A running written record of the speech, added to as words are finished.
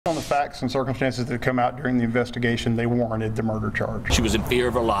on the facts and circumstances that come out during the investigation, they warranted the murder charge. She was in fear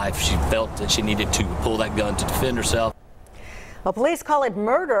of her life. She felt that she needed to pull that gun to defend herself. Well, police call it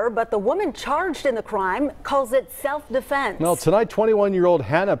murder, but the woman charged in the crime calls it self-defense. Well, tonight, 21-year-old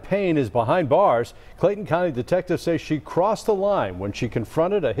Hannah Payne is behind bars. Clayton County detectives say she crossed the line when she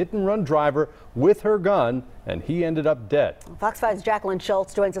confronted a hit-and-run driver with her gun, and he ended up dead. Fox 5's Jacqueline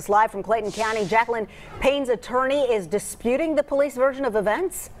Schultz joins us live from Clayton County. Jacqueline, Payne's attorney is disputing the police version of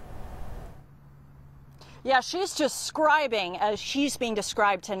events. Yeah, she's describing, as she's being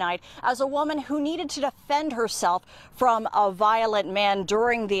described tonight, as a woman who needed to defend herself from a violent man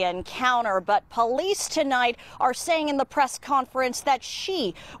during the encounter. But police tonight are saying in the press conference that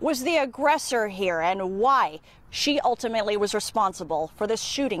she was the aggressor here and why she ultimately was responsible for the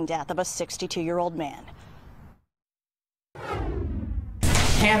shooting death of a 62-year-old man.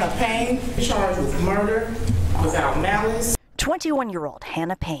 Hannah Payne, charged with murder without malice. 21-year-old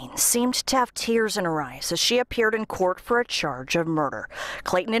Hannah Payne seemed to have tears in her eyes as she appeared in court for a charge of murder.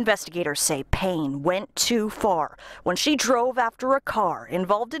 Clayton investigators say Payne went too far when she drove after a car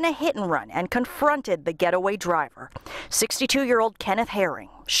involved in a hit and run and confronted the getaway driver. 62-year-old Kenneth Herring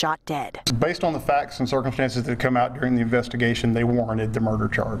shot dead. Based on the facts and circumstances that come out during the investigation, they warranted the murder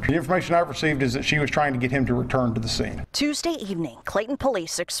charge. The information I've received is that she was trying to get him to return to the scene. Tuesday evening, Clayton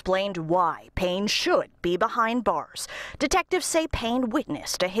police explained why Payne should be behind bars. Detectives say Payne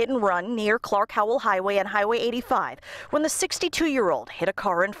witnessed a hit and run near Clark Howell Highway and Highway 85 when the 62-year-old hit a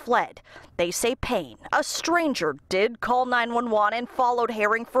car and fled. They say Payne, a stranger, did call 911 and followed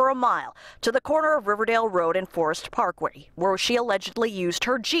Herring for a mile to the corner of Riverdale Road and Forest Parkway, where she allegedly used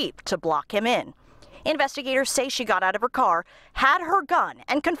her Jeep to block him in. Investigators say she got out of her car, had her gun,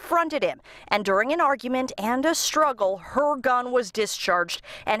 and confronted him. And during an argument and a struggle, her gun was discharged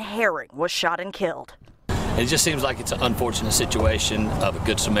and Herring was shot and killed. It just seems like it's an unfortunate situation of a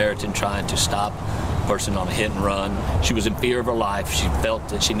good Samaritan trying to stop a person on a hit and run. She was in fear of her life. She felt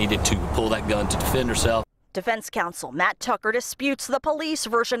that she needed to pull that gun to defend herself. Defense counsel Matt Tucker disputes the police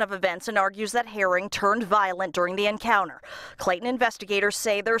version of events and argues that Herring turned violent during the encounter. Clayton investigators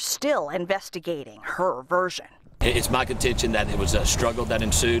say they're still investigating her version. It's my contention that it was a struggle that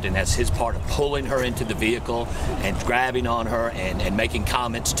ensued, and that's his part of pulling her into the vehicle and grabbing on her and making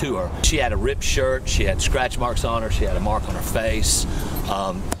comments to her. She had a ripped shirt, she had scratch marks on her, she had a mark on her face.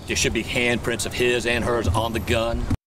 There should be handprints of his and hers on the gun.